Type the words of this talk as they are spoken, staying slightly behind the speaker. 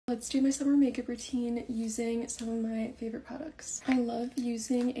Let's do my summer makeup routine using some of my favorite products. I love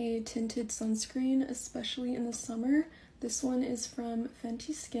using a tinted sunscreen, especially in the summer. This one is from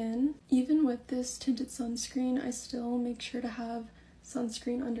Fenty Skin. Even with this tinted sunscreen, I still make sure to have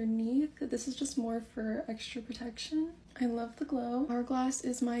sunscreen underneath. This is just more for extra protection. I love the glow. Hourglass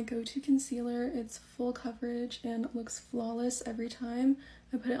is my go-to concealer. It's full coverage and looks flawless every time.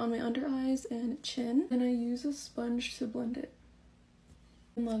 I put it on my under eyes and chin, and I use a sponge to blend it.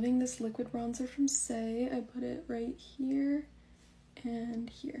 I'm loving this liquid bronzer from Say. I put it right here and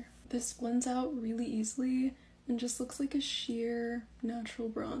here. This blends out really easily and just looks like a sheer natural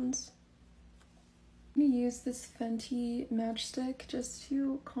bronze. I'm gonna use this Fenty matchstick just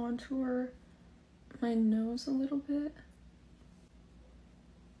to contour my nose a little bit.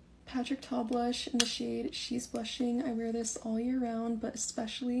 Patrick Ta blush in the shade She's Blushing. I wear this all year round, but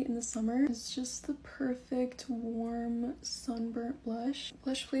especially in the summer. It's just the perfect warm sunburnt blush.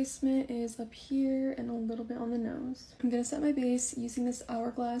 Blush placement is up here and a little bit on the nose. I'm gonna set my base using this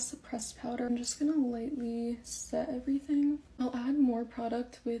Hourglass pressed powder. I'm just gonna lightly set everything. I'll add more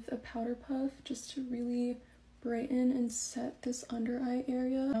product with a powder puff just to really brighten and set this under eye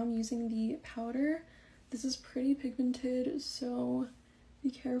area. Now I'm using the powder. This is pretty pigmented, so be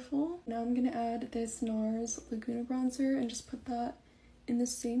careful. Now I'm gonna add this NARS Laguna bronzer and just put that in the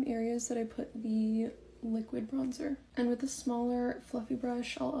same areas that I put the liquid bronzer. And with a smaller fluffy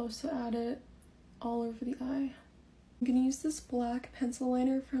brush, I'll also add it all over the eye. I'm gonna use this black pencil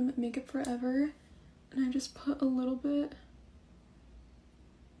liner from Makeup Forever, and I just put a little bit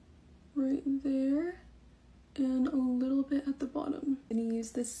right there and a little bit at the bottom. I'm gonna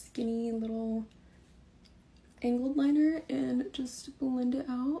use this skinny little angled liner and just blend it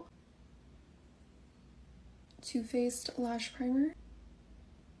out. Too Faced lash primer.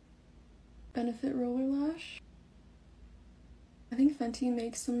 Benefit roller lash. I think Fenty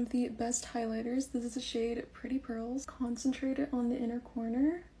makes some of the best highlighters. This is the shade Pretty Pearls. Concentrate it on the inner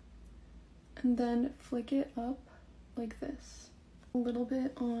corner and then flick it up like this. A little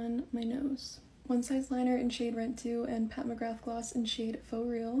bit on my nose. One Size liner in shade Rent To and Pat McGrath gloss in shade Faux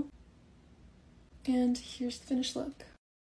Real. And here's the finished look.